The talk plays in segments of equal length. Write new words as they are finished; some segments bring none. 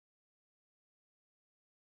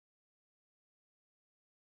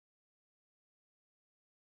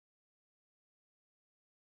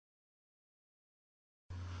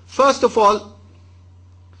First of all,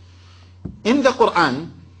 in the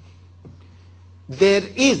Quran, there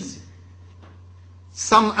is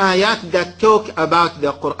some ayat that talk about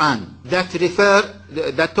the Quran,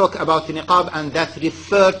 that talk about niqab and that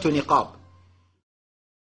refer to niqab.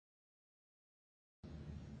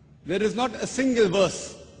 There is not a single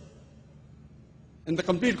verse in the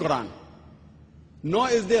complete Quran, nor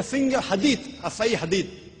is there a single hadith, a sahih hadith,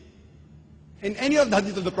 in any of the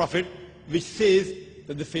hadith of the Prophet which says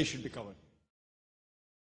that the face should be covered.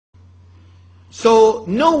 So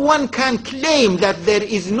no one can claim that there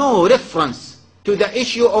is no reference to the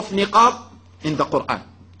issue of niqab in the Quran.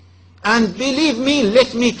 And believe me,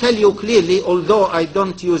 let me tell you clearly, although I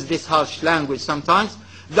don't use this harsh language sometimes,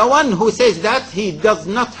 the one who says that, he does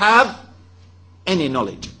not have any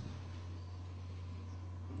knowledge.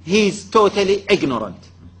 He is totally ignorant.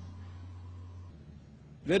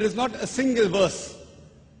 There is not a single verse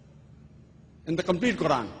in the complete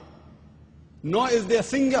Quran, nor is there a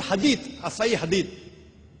single hadith, a sahih hadith,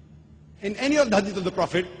 in any of the hadith of the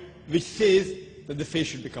Prophet which says that the face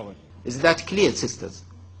should be covered. Is that clear, sisters?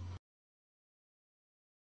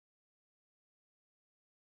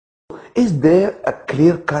 Is there a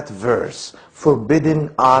clear-cut verse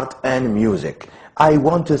forbidding art and music? I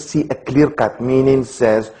want to see a clear-cut meaning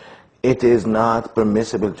says it is not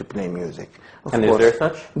permissible to play music. Of and course, is there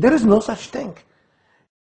such? There is no such thing.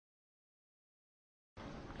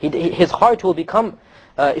 His heart will become,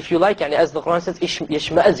 if you like, as the Quran says,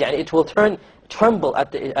 yashma'az, it will tremble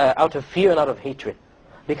out of fear and out of hatred.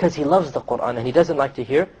 Because he loves the Quran and he doesn't like to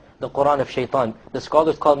hear the Quran of shaitan. The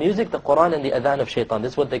scholars call music the Quran and the adhan of shaitan.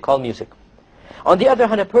 This is what they call music. On the other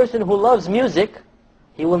hand, a person who loves music,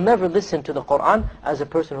 he will never listen to the Quran as a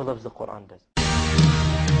person who loves the Quran does.